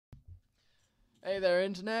Hey there,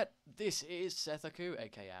 Internet. This is Sethaku,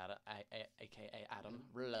 aka Adam.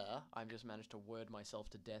 Blah. I've just managed to word myself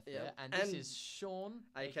to death there. And this is Sean,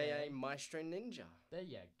 aka MariNinja. There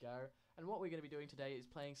you go. And what we're going to be doing today is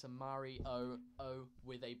playing some Mari0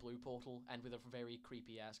 with a blue portal and with a very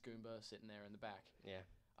creepy ass Goomba sitting there in the back. Yeah.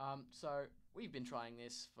 So we've been trying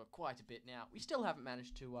this for quite a bit now. We still haven't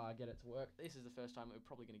managed to get it to work. This is the first time we're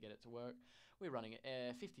probably going to get it to work. We're running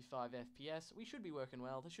at 55 FPS. We should be working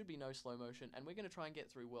well. There should be no slow motion. And we're going to try and get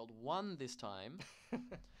through World 1 this time.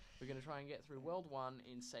 We're going to try and get through World 1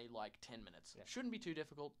 in, say, like 10 minutes. Yeah. Shouldn't be too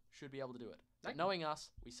difficult. Should be able to do it. But knowing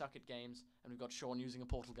us, we suck at games. And we've got Sean using a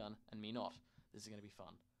portal gun and me not. This is going to be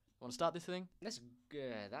fun. Want to start this thing? That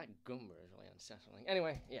Goomba is really unsettling.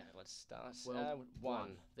 Anyway, yeah, let's start. World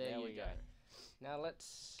 1. There we go. Now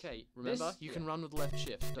let's... Okay, remember, you can run with left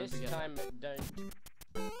shift. Don't forget. This time, don't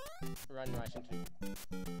run right into...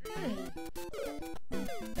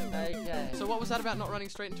 Okay. So what was that about not running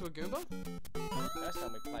straight into a Goomba? First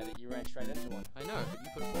time we played it, you ran straight into one. I know, but you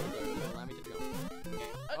put forward over to allow me to jump.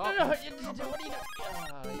 No, what are you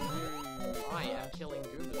doing? I am killing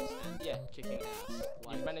Goombas and kicking ass.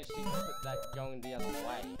 Like, you managed to put that going the other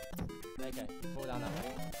way. Okay, fall down that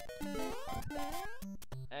way.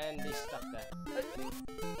 And he's stuck there.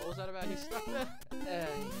 What was that about? He's stuck there?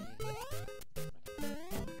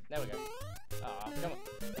 There we go. Oh, come on.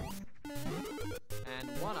 And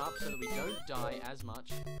one up so that we don't die as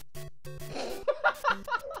much.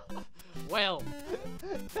 Well,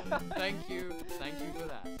 thank you for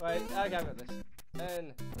that. Wait, okay, I've got this.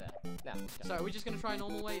 And there. Now, so are we just going to try a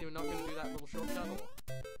normal way? We're not going to do that little shortcut, or?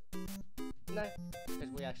 No, because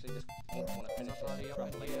we actually just want to finish it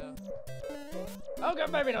properly. Oh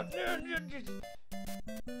god, maybe not.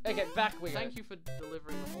 Okay, back we go. Thank you for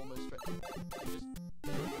delivering the almost straight.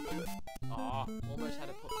 Almost had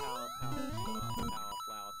to put power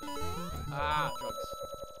flower thing. Drugs.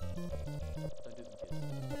 Don't do them, kids.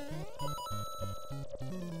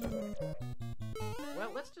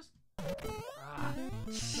 Well, let's just...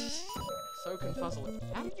 So confuzzling.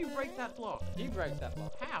 How did you break that block? You broke that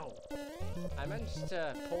block. How? I managed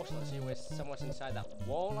to portal it so you were somewhat inside that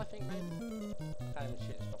wall, I think, maybe? I can't even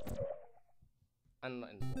shoot this properly. I'm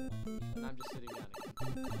not in the wall. And I'm just sitting down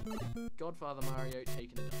again. Godfather Mario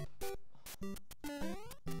taking it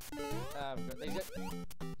up. But these are...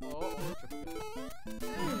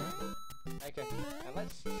 Okay, and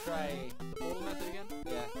let's try the portal method again?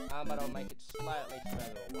 Yeah, but I'll make it slightly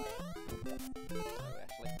further away. So we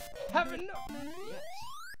actually haven't yet.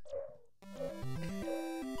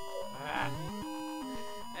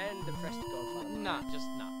 And the pressed Godfather. Nah.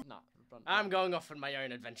 Run. I'm going off on my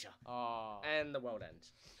own adventure. Oh. And the world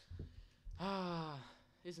ends.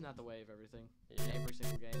 Isn't that the way of everything? Yeah. Every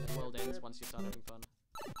single game, the world ends once you start having fun.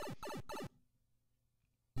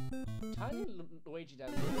 Tiny Luigi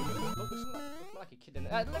down there. Looks like a kid in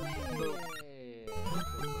there. I would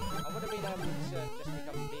have been able to just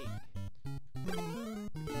become big.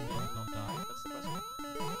 Not die, that's the question.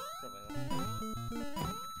 Probably not.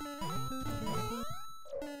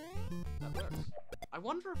 That works. I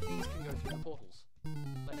wonder if these can go through the portals.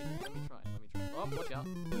 Let me try. Oh, watch out.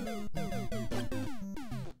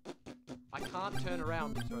 I can't turn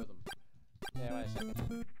around and throw them. Yeah, wait a second.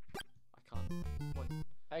 I can't. What?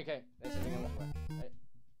 Okay, there's something on this way.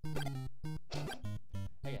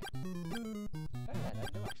 Okay. Oh yeah, that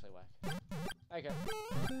do actually work. Okay.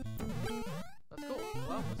 That's cool.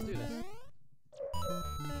 Well, let's do this.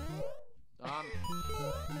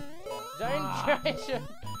 Don't try to...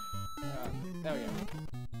 there we go.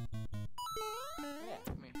 Yeah.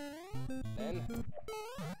 Come here. Then...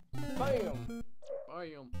 Boom!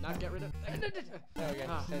 Boom. Now get rid of... There we go.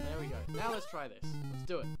 There we go. Now let's try this. Let's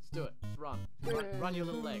do it. Let's run. Run your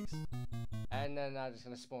little legs. And then I'm just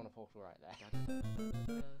going to spawn a portal right there.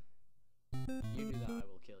 You do that, I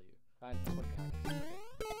will kill you. Fine, that's what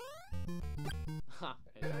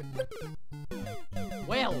behind it.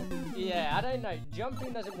 Well! Yeah, I don't know.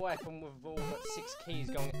 Jumping doesn't work when we've all got 6 keys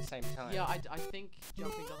going at the same time. Yeah, I think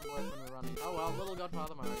jumping doesn't work when we're running. Oh well, little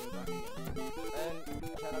Godfather Mario back again. And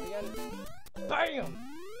turn up again. BAM!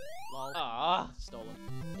 Lol. Ah! Stolen.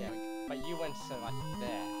 Yeah, but you went to like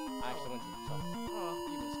there. I actually went to the top. Oh,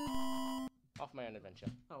 you missed. Off my own adventure.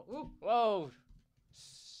 Oh, ooh. Whoa!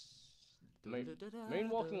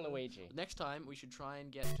 Moonwalking Luigi. Next time, we should try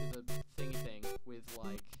and get to the thingy thing with,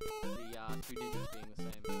 like, the 2 digits being the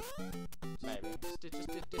same. Maybe. Just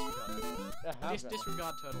disregard it.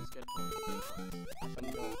 Disregard turtles, get points. I'm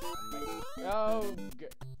making... Oh,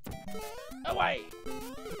 good. Away!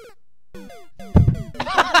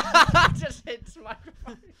 Just hits the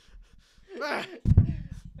microphone.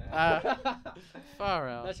 Far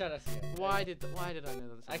out. Let's try this again. Why did I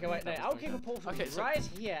know that? Okay, wait, no, I'll keep a portal right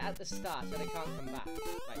here at the start so they can't come back.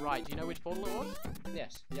 Like, right, do you know which portal it was?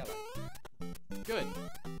 Yes, yellow. Good.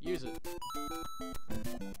 Use it.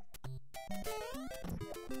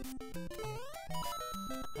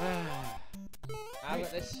 I've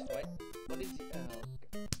got this. Wait, what did you...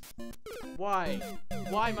 Why?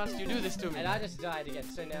 Why must you do this to me? And I just died again,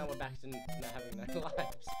 so now we're back to not having no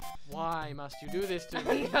lives. Why must you do this to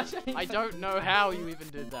me? I don't know how you even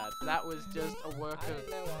did that. That was just a work I of... don't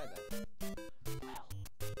know either. Well.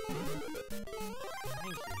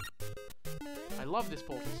 Thank you. I love this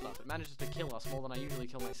portal stuff. It manages to kill us more than I usually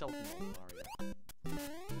kill myself in Mario.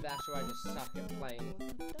 That's why I just suck at playing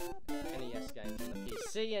NES games on the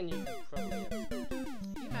PC, and you can probably...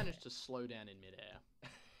 He managed to slow down in midair.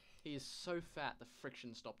 He is so fat, the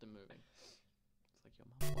friction stopped him moving. It's like your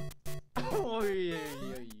mum. Oh, yeah.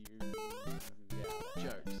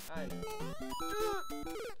 Jokes. I know.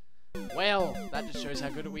 Well, that just shows how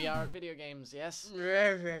good we are at video games, yes?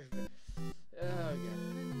 Oh, God.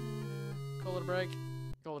 Call it a break.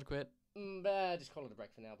 Call it a quit. Just call it a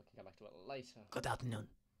break for now. We can come back to it later. Good afternoon.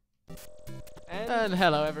 And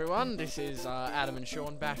hello everyone, this is Adam and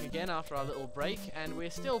Sean back again after our little break, and we're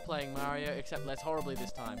still playing Mario, except less horribly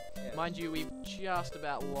this time. Yeah. Mind you, we've just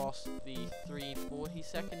about lost the 3:40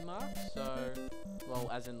 second mark, so, well,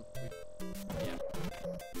 as in, yeah.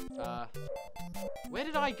 Where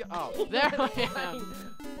did I go? Oh, there I am!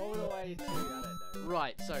 All the way to, I don't know.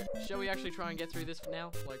 Right, so, shall we actually try and get through this for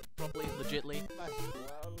now? Like, properly, legitly?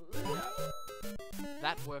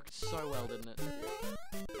 That worked so well, didn't it?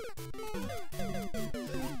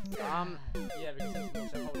 Yeah, because it's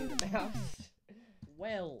also holding the mouse.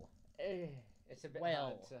 Well. It's a bit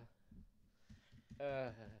Well. hard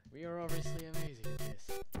to... We are obviously amazing at this.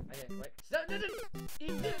 Okay, wait. Stop!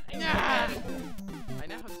 No! I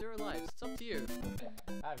now have 0 lives. It's up to you.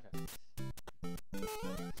 I've got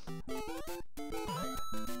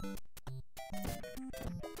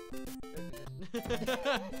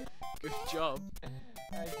Good job.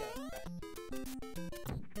 Okay.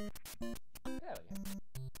 There we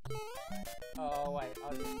go. Oh, wait.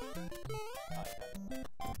 I'll just...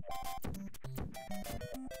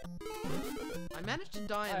 I managed to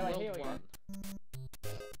die in wait, here World we 1.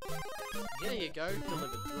 There you go.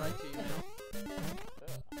 Delivered right to your mouth.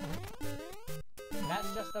 That's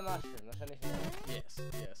just a mushroom. That's anything else. Yes,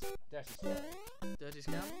 yes. Dirty scoundrels. Dirty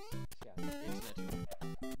scoundrels? Internet.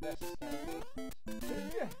 Dirty scoundrels.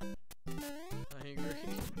 I agree.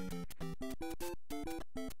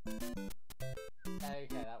 Okay,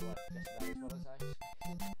 that worked just about as well as I...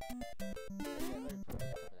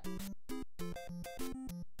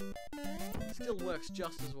 Still works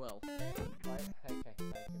just as well. Right, okay.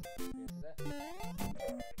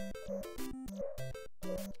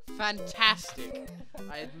 Fantastic!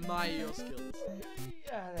 I admire your skills.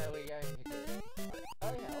 Yeah, there we go.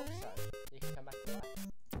 Oh yeah, also, you can come back to life.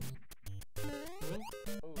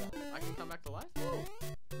 I can come back to life? No.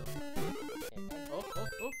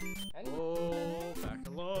 Oh, back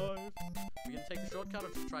alive. We gonna take the shortcut or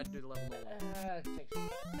just try to do the level normal?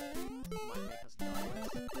 Might make us die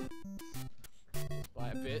less. By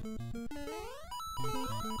a bit.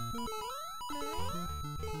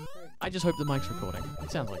 I just hope the mic's recording. It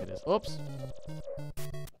sounds like it is. Oops.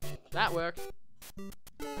 That worked.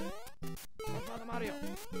 Go for the Mario.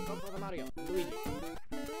 Go for the Mario. Luigi.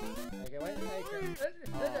 Okay, wait.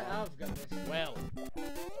 I've got this. Well.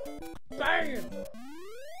 Bam!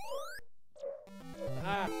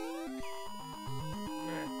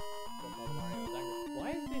 Why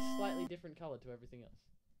is this slightly different colour to everything else?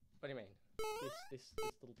 What do you mean? This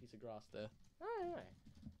little piece of grass there. Oh, right.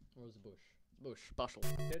 Or is it bush? Bush. Bushel.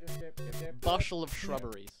 Bushel of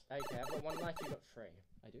shrubberies. Okay, I've got 1 life, you got 3.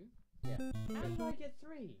 I do? Yeah. How did I get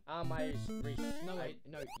 3? My reach. No, wait.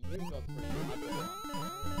 No, you got 3. I got 1.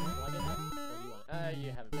 Will I get that? Or do you want it?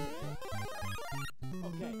 You have it.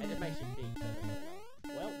 Okay. And it makes you big, so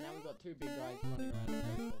well, now we've got 2 big guys running around in a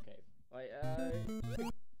very small cave. Wait,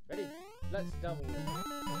 ready? Let's double it.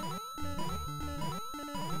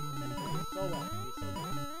 So well.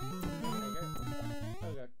 There you go.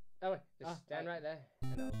 Oh god. Oh wait, just stand right there.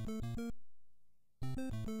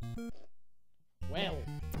 Well,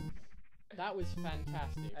 that was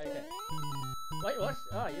fantastic. Okay. Wait, what?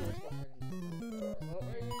 Oh, you were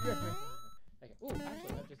Okay. Ooh,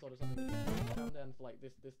 actually, I've just thought of something. Calm down for like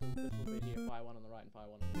this little bit here. Fire 1 on the right and fire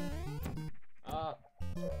 1 on the left.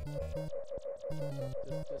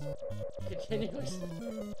 Just continuously.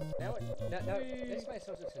 No, this makes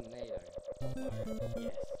also a tornado.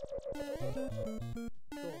 Yes.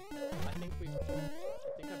 Cool. I think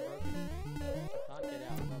I've broken. Can't get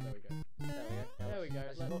out. Oh, there we go. There we go.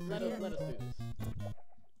 Let us do this.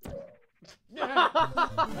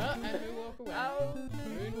 And moonwalk away.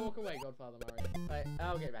 Moonwalk away, Godfather Murray. Wait,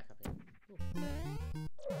 I'll get back up here.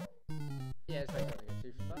 Yeah, it's back up here.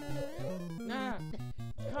 Too far. Nah!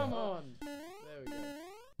 Come on! There we go.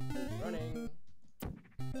 Running.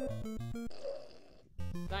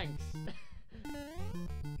 Thanks.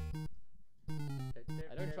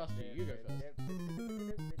 I don't trust you. You go first.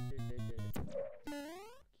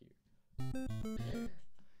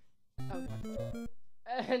 Oh,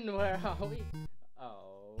 and where are we?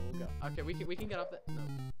 Oh, God. Okay, we can get up there. No.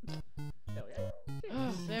 There we go.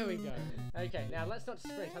 There we go. Okay, now let's not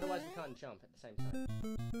sprint, otherwise we can't jump at the same time.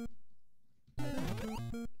 Let me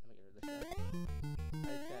get rid of this guy.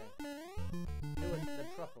 Okay. Do it the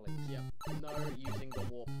properly. Yep. No using the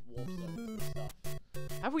warp zones and stuff.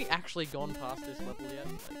 Have we actually gone past this level yet?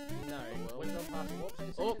 Like, No, well. we've gone past the warp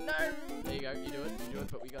zone. Oh, no! There you go. You do it,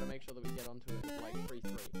 but we gotta make sure that we get onto it at like 3-3.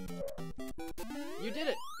 You did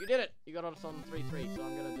it! You did it! You got us on 3-3, so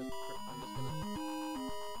I'm just gonna.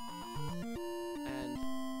 And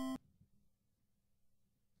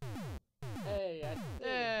Hey,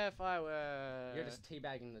 if I were. You're just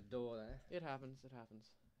teabagging the door there. It happens. It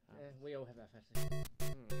happens. Yeah, we all have our fetish.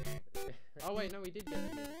 Oh wait, no, we did get to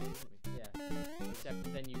the other thing, didn't we? Yeah. Except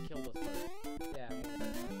then you killed us both. Yeah, I'm all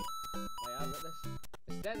about that. Wait, I've got this.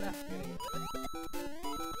 Stand there.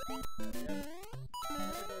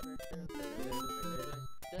 You're gonna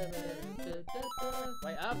get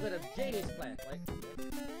Wait, I've got a genius plan. Wait.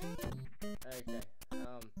 Okay.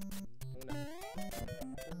 No.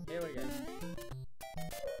 Here we go.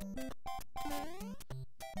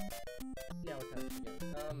 Now we're kind of together.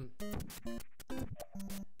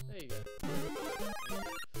 There you go.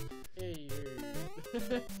 Hey, you.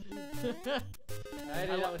 I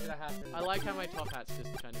knew that was gonna happen. I like how my top hat's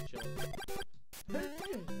just kind of chilling.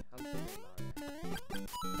 I'm Super Mario.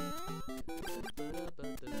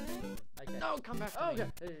 Okay. No, come back to me. Okay.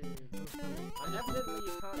 And evidently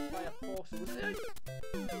you can't fly a portal onto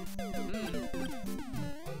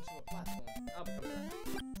a platform. I'll come back.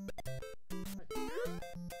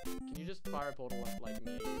 Can you just fire a portal like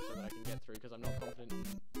near you so that I can get through? Because I'm not confident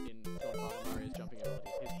in Godfather Mario's jumping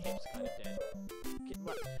abilities. His hip's kind of dead.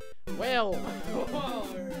 Well.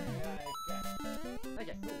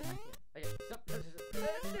 Okay. Okay. Stop. There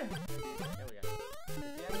we go.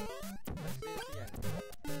 Let's do this again.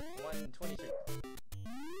 122.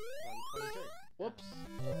 122. Whoops.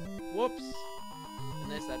 Whoops. And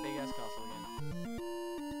there's that big ass castle again.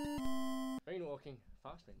 Moonwalking.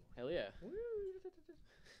 Fast moonwalking. Hell yeah.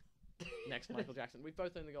 Next, Michael Jackson. We've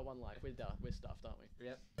both only got one life. We're stuffed, aren't we?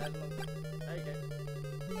 Yep. Okay.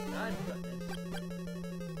 I've got this.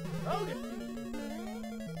 Okay.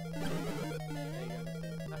 There you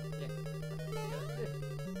go. Yeah.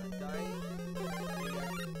 I'm dying.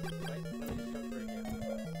 Wait, let me just jump through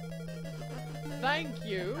here. Thank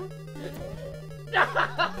you.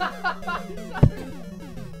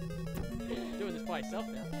 Doing this by yourself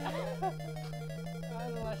now.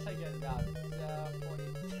 Unless I get about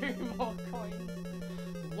 42 more coins.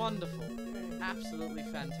 Wonderful. Absolutely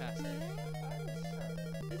fantastic.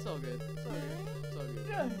 It's all good. It's all good. It's all good.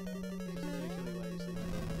 Just literally where you sleep.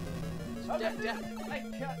 I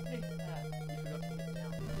cut me. You forgot to hit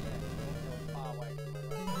down. Yeah, far away from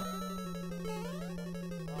my right.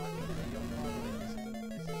 Oh, I think that you're far away. This isn't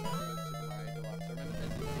Super Mario Deluxe. Remember,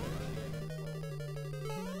 there's the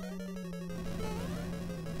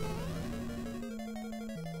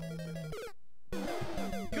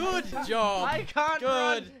Good job. I can't Good.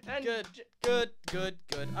 run. And Good.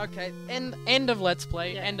 Okay. End of Let's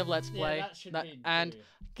Play. Yeah. End of Let's Play. Yeah, that should be and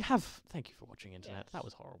good. thank you for watching, Internet. Yes. That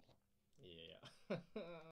was horrible. Yeah.